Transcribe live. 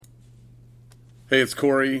Hey, it's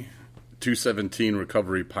Corey. 217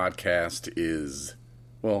 Recovery Podcast is,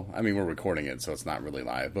 well, I mean, we're recording it, so it's not really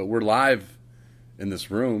live, but we're live in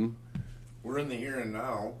this room. We're in the here and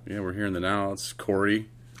now. Yeah, we're here in the now. It's Corey,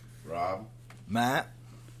 Rob, Matt,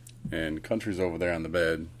 and Country's over there on the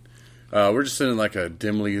bed. We're just sitting in like a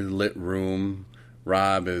dimly lit room.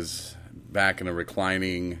 Rob is back in a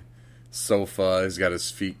reclining sofa. He's got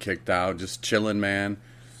his feet kicked out, just chilling, man.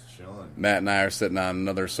 chilling. Matt and I are sitting on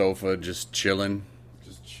another sofa, just chilling.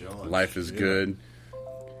 Just chilling. Life is good.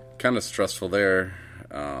 Kind of stressful there.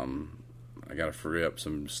 I got to free up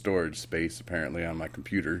some storage space, apparently, on my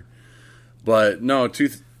computer. But, no,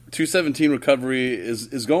 217 Recovery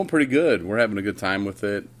is going pretty good. We're having a good time with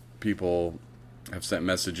it. People have sent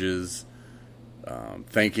messages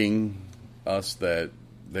thanking us that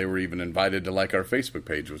they were even invited to like our Facebook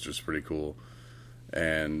page, which is pretty cool.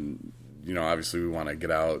 And, you know, obviously we want to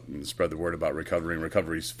get out and spread the word about recovery, and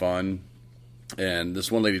recovery's fun. And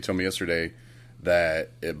this one lady told me yesterday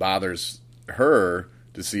that it bothers her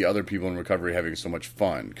to see other people in recovery having so much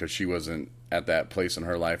fun because she wasn't at that place in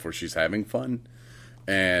her life where she's having fun.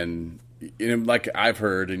 And, you know, like I've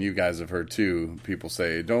heard, and you guys have heard too, people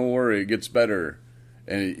say, don't worry, it gets better.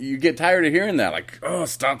 And you get tired of hearing that, like, oh,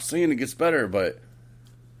 stop saying it gets better. But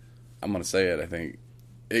I'm going to say it, I think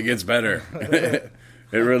it gets better.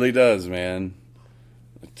 It really does, man.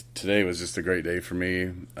 Today was just a great day for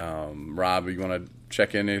me. Rob, you want to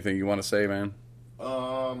check in? Anything you want to say, man?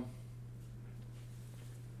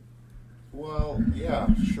 Well, yeah,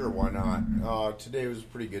 sure, why not? Today was a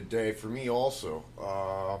pretty good day for me also.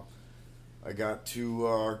 I got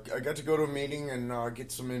to go to a meeting and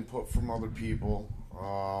get some input from other people,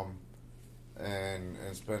 and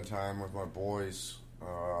spend time with my boys.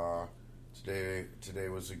 Today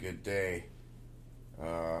was a good day.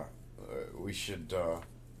 We should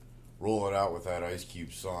roll it out with that Ice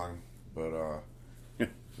Cube song, but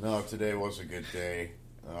no, today was a good day.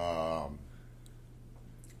 I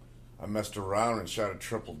messed around and shot a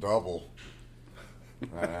triple-double.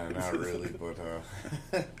 Not really, but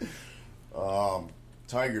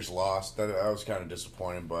Tigers lost. I was kind of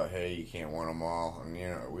disappointed, but hey, you can't win them all. And you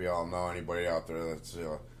know, we all know anybody out there that's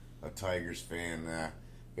a Tigers fan.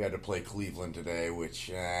 We had to play Cleveland today, which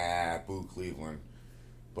boo Cleveland.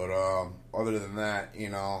 But other than that, you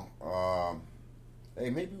know, hey,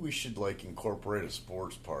 maybe we should like incorporate a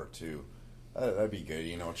sports part too. That'd be good,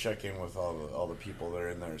 you know. Check in with all the people that are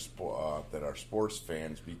in there that are sports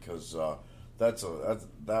fans, because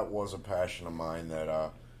that was a passion of mine that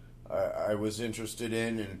I was interested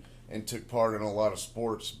in and took part in a lot of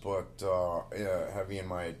sports. But heavy in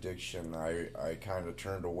my addiction, I kind of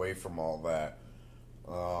turned away from all that.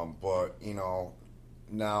 But you know,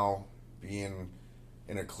 now being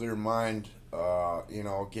in a clear mind, you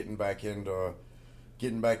know, getting back into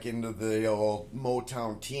the old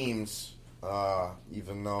Motown teams.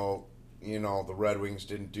 Even though, you know, the Red Wings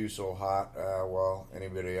didn't do so hot, well,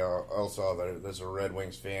 anybody else out there that's a Red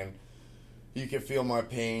Wings fan, you can feel my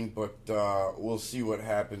pain, but we'll see what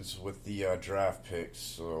happens with the draft picks.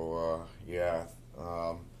 So, yeah,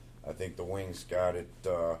 I think the Wings got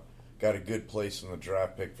a good place in the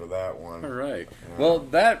draft pick for that one. All right. Well,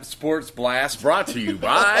 that Sports Blast brought to you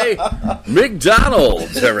by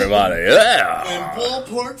McDonald's, everybody. Yeah. And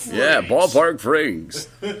Ballpark Frings. Yeah, Ballpark Frings.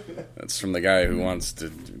 That's from the guy who wants to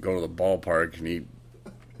go to the ballpark and eat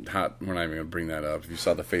hot. We're not even going to bring that up. If you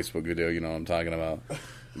saw the Facebook video, you know what I'm talking about.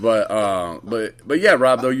 But yeah,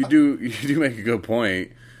 Rob, though, you do make a good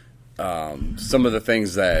point. Some of the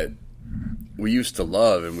things that we used to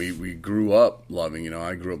love and we grew up loving, you know,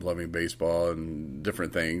 I grew up loving baseball and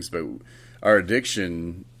different things, but our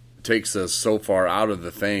addiction takes us so far out of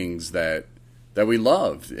the things that we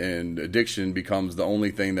loved, and addiction becomes the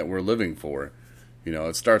only thing that we're living for. You know,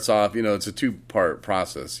 it starts off, you know, it's a two-part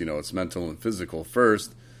process, you know, it's mental and physical.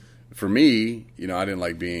 First, for me, you know, I didn't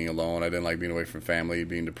like being alone, I didn't like being away from family,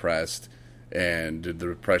 being depressed. And did the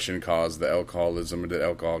depression cause the alcoholism, or did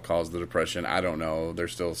alcohol cause the depression? I don't know. They're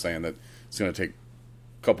still saying that it's going to take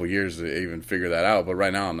a couple years to even figure that out. But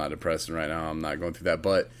right now I'm not depressed, and right now I'm not going through that.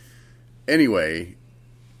 But anyway,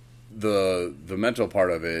 the mental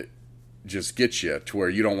part of it just gets you to where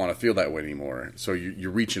you don't want to feel that way anymore. So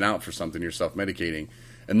you're reaching out for something, you're self-medicating.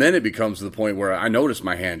 And then it becomes to the point where I notice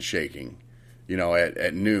my hands shaking. You know,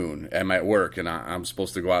 at noon, I'm at work, and I'm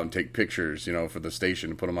supposed to go out and take pictures, you know, for the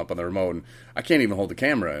station and put them up on the remote, and I can't even hold the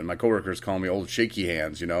camera, and my coworkers call me old shaky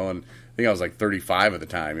hands, you know, and I think I was like 35 at the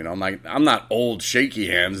time, you know, I'm like, I'm not old shaky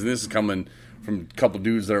hands, and this is coming from a couple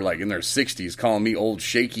dudes that are like in their 60s calling me old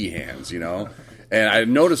shaky hands, you know, and I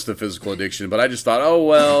noticed the physical addiction, but I just thought, oh,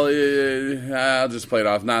 well, I'll just play it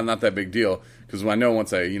off, not that big deal, Because I know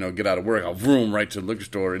once I, get out of work, I'll vroom right to the liquor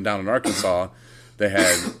store. And down in Arkansas, they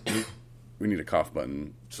had, we need a cough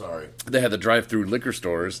button. Sorry. They had the drive-through liquor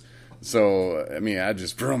stores. So, I mean, I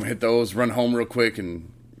just vroom, hit those, run home real quick,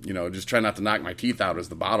 and, just try not to knock my teeth out as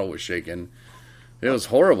the bottle was shaking. It was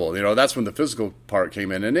horrible. That's when the physical part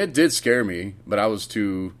came in. And it did scare me, but I was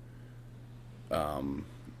too,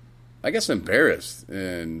 I guess, embarrassed.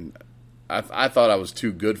 And I thought I was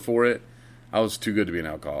too good for it. I was too good to be an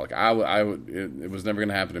alcoholic. It was never going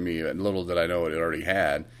to happen to me. Little did I know it already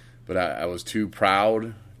had. But I was too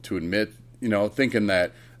proud to admit, thinking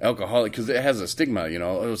that alcoholic, because it has a stigma, it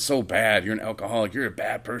was so bad. You're an alcoholic. You're a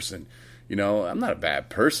bad person. I'm not a bad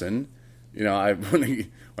person. When I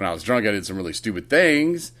was drunk, I did some really stupid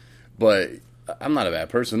things, but I'm not a bad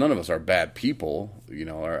person. None of us are bad people.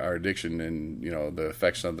 Our addiction and, the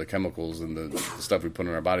effects of the chemicals and the stuff we put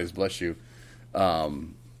in our bodies, bless you.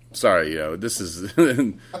 Sorry, this is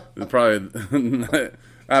probably,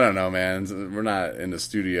 I don't know, man. We're not in the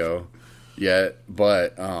studio yet,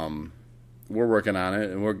 but we're working on it,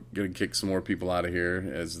 and we're going to kick some more people out of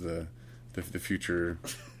here as the future.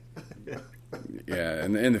 Yeah,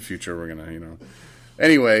 and in the future, we're going to,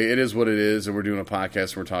 Anyway, it is what it is, and we're doing a podcast,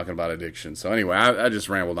 and we're talking about addiction. So anyway, I just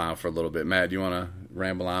rambled on for a little bit. Matt, do you want to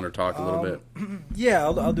ramble on or talk a little bit? Yeah,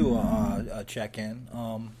 I'll do a check-in.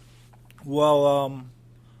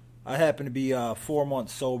 I happen to be 4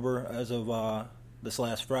 months sober as of this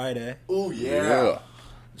last Friday. Oh, yeah.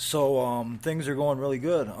 So things are going really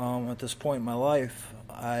good at this point in my life.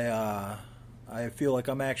 I feel like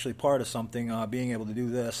I'm actually part of something, being able to do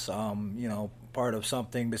this, part of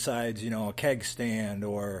something besides, a keg stand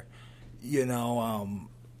or,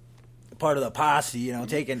 part of the posse,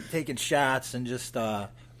 taking shots and just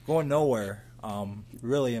going nowhere,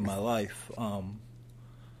 really in my life.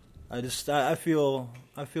 I feel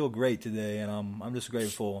great today, and I'm just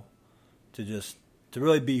grateful to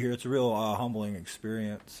really be here. It's a real humbling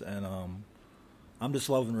experience, and I'm just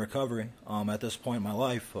loving recovery at this point in my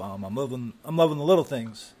life. I'm loving the little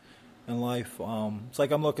things in life. It's like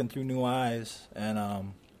I'm looking through new eyes,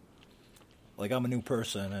 and like I'm a new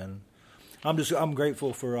person, and I'm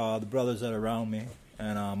grateful for the brothers that are around me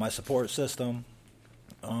and my support system.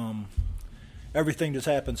 Everything just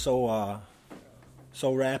happened so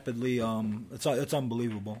rapidly. It's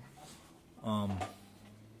unbelievable.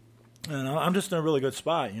 And I'm just in a really good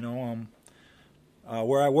spot, where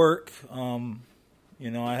I work.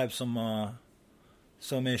 I have some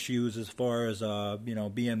issues as far as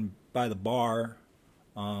being by the bar.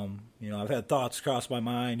 I've had thoughts cross my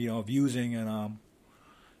mind, of using and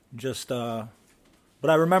but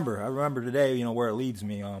I remember today, where it leads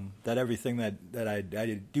me. That everything that I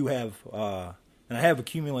do have and I have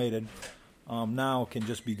accumulated now can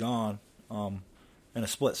just be gone in a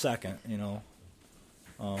split second.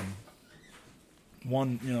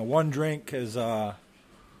 One drink is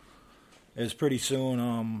pretty soon.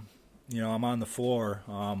 I'm on the floor.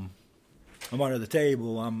 I'm under the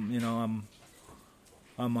table. I'm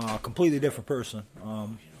a completely different person.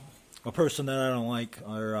 A person that I don't like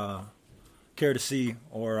or care to see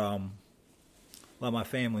or let my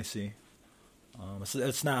family see.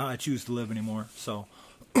 It's not how I choose to live anymore. So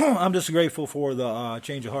I'm just grateful for the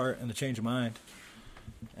change of heart and the change of mind.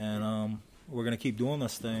 And we're gonna keep doing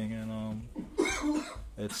this thing, and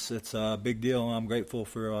it's a big deal. I'm grateful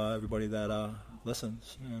for everybody that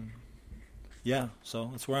listens, and yeah, so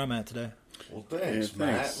that's where I'm at today. Well, thanks, Yeah,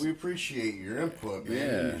 Matt. thanks. We appreciate your input, man.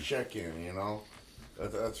 Yeah. Your check-in,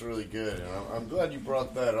 that's really good. And I'm glad you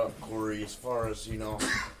brought that up, Corey. As far as I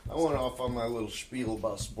went off on my little spiel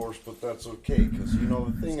about sports, but that's okay because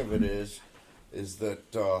the thing of it is that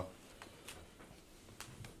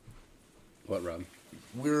What, Rob?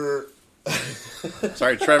 we're.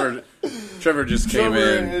 Sorry, Trevor. Trevor just came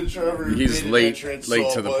in. Trevor He's made an late entrance,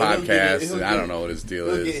 to the but he'll get podcast. it- I don't know what his deal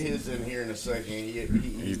He'll get is. his in here in a second.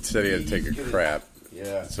 He said he had to take a crap.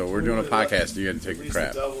 Yeah. So we're doing a podcast. You had to take a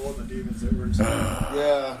crap.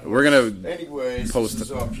 Yeah. We're gonna Anyways, Post-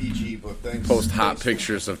 this is PG, but thanks. post hot thanks.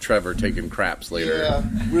 pictures of Trevor taking craps later. Yeah,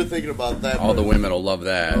 we're thinking about that. All the but- women will love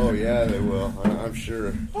that. Oh yeah, they will. I'm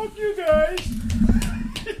sure. Fuck you guys.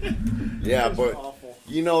 Yeah, That's but awful.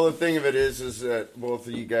 the thing of it is that both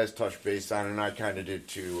of you guys touched base on, it, and I kind of did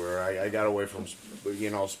too. Where I got away from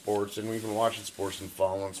sports, and we've been watching sports and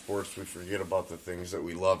following sports. We forget about the things that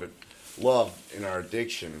we love in our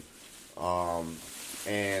addiction,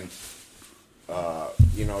 and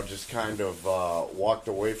just kind of walked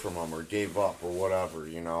away from them or gave up or whatever,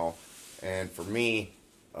 And for me,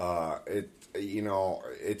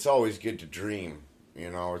 it's always good to dream.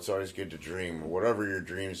 It's always good to dream, whatever your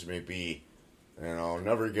dreams may be.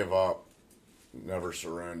 Never give up, never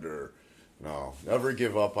surrender. No, never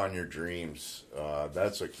give up on your dreams.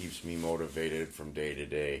 That's what keeps me motivated from day to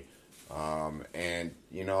day. And,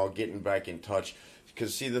 getting back in touch.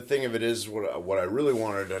 Because, see, the thing of it is, what I really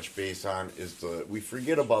want to touch base on is we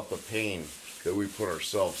forget about the pain that we put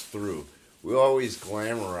ourselves through. We always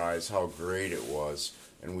glamorize how great it was.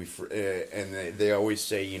 And they always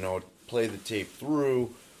say, play the tape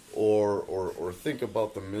through or think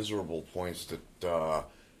about the miserable points that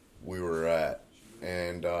we were at.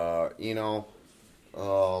 And,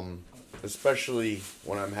 especially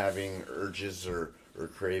when I'm having urges or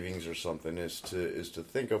cravings or something, is to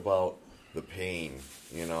think about the pain,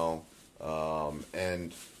 and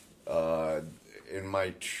in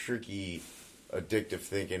my tricky addictive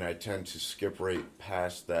thinking, I tend to skip right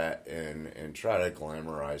past that and try to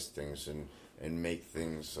glamorize things and make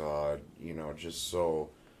things, just so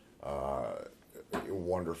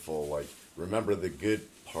wonderful. Like, remember the good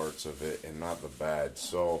parts of it and not the bad.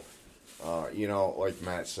 So, like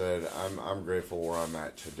Matt said, I'm grateful where I'm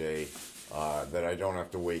at today, that I don't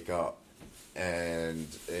have to wake up and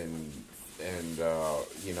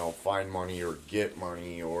find money or get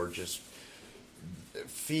money or just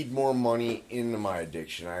feed more money into my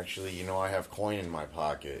addiction. Actually, I have coin in my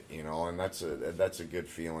pocket, and that's a good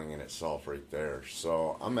feeling in itself right there.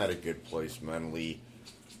 So I'm at a good place mentally,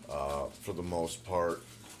 for the most part.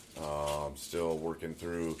 Still working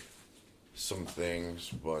through some things,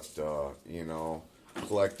 but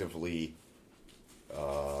collectively,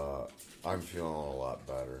 I'm feeling a lot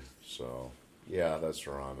better. So yeah, that's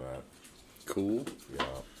where I'm at. Cool. Yeah.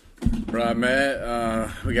 Right,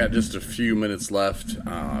 Matt. We got just a few minutes left.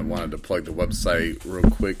 I wanted to plug the website real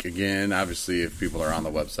quick again. Obviously, if people are on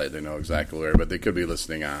the website, they know exactly where, but they could be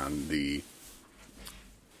listening on the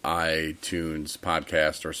iTunes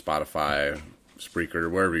podcast or Spotify, Spreaker,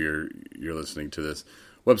 wherever you're listening to this.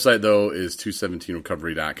 Website, though, is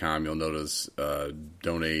 217recovery.com. You'll notice a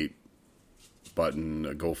donate button,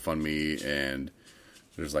 a GoFundMe, and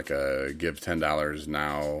there's like a give $10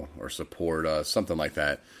 now or support us, something like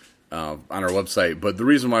that, on our website. But the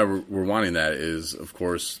reason why we're wanting that is, of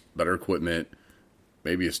course, better equipment,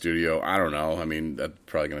 maybe a studio. I don't know. I mean, that's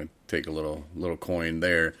probably going to take a little coin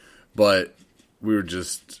there. But we were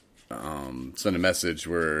just sent a message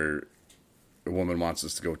where a woman wants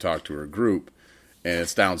us to go talk to her group, and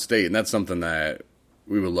it's downstate, and that's something that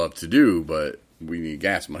we would love to do, but we need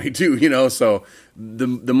gas money too, so the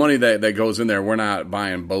money that goes in there, we're not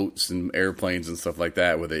buying boats and airplanes and stuff like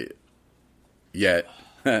that with it yet.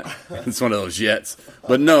 It's one of those yets.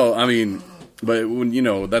 But no, I mean, but when,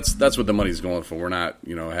 that's what the money's going for. We're not,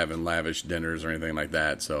 having lavish dinners or anything like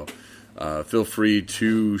that. So feel free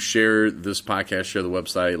to share this podcast, share the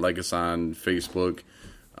website, like us on Facebook.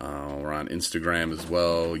 We're on Instagram as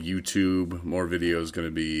well, YouTube. More videos going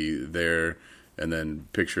to be there. And then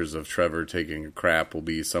pictures of Trevor taking a crap will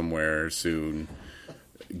be somewhere soon,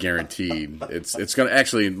 guaranteed. It's gonna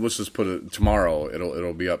actually. Let's just put it tomorrow.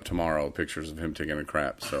 It'll be up tomorrow. Pictures of him taking a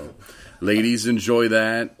crap. So, ladies, enjoy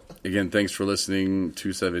that. Again, thanks for listening.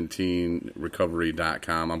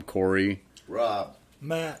 217recovery.com. I'm Corey. Rob.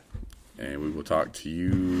 Matt. And we will talk to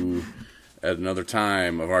you at another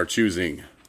time of our choosing.